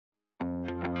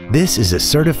This is a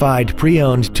certified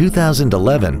pre-owned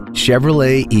 2011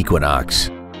 Chevrolet Equinox.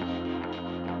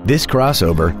 This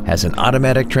crossover has an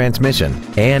automatic transmission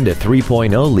and a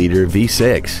 3.0-liter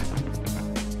V6.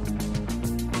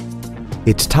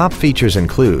 Its top features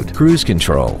include cruise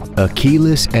control, a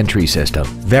keyless entry system,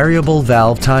 variable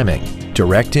valve timing,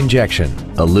 direct injection,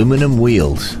 aluminum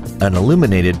wheels, an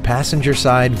illuminated passenger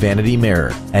side vanity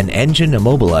mirror, an engine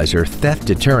immobilizer theft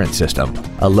deterrent system,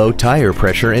 a low tire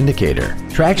pressure indicator,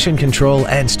 traction control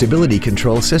and stability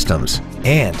control systems,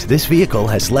 and this vehicle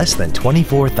has less than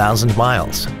 24,000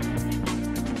 miles.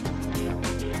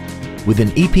 With an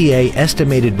EPA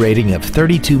estimated rating of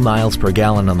 32 miles per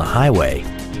gallon on the highway,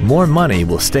 more money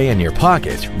will stay in your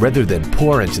pocket rather than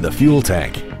pour into the fuel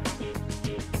tank.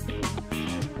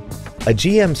 A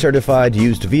GM-certified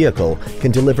used vehicle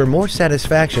can deliver more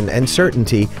satisfaction and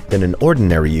certainty than an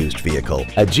ordinary used vehicle.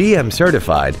 A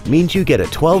GM-certified means you get a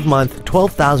 12-month,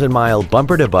 12,000-mile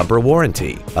bumper-to-bumper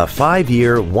warranty, a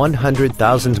 5-year,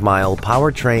 100,000-mile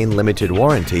powertrain limited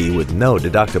warranty with no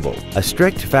deductible, a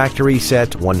strict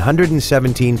factory-set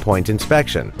 117-point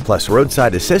inspection, plus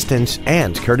roadside assistance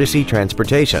and courtesy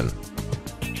transportation.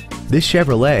 This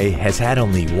Chevrolet has had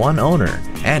only one owner,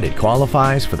 and it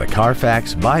qualifies for the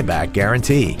Carfax buyback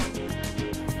guarantee.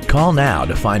 Call now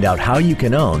to find out how you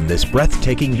can own this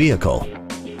breathtaking vehicle.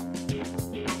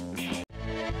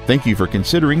 Thank you for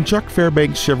considering Chuck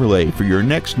Fairbanks Chevrolet for your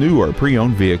next new or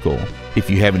pre-owned vehicle. If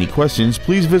you have any questions,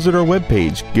 please visit our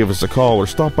webpage, give us a call, or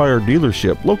stop by our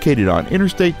dealership located on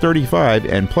Interstate 35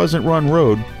 and Pleasant Run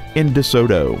Road in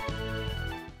DeSoto.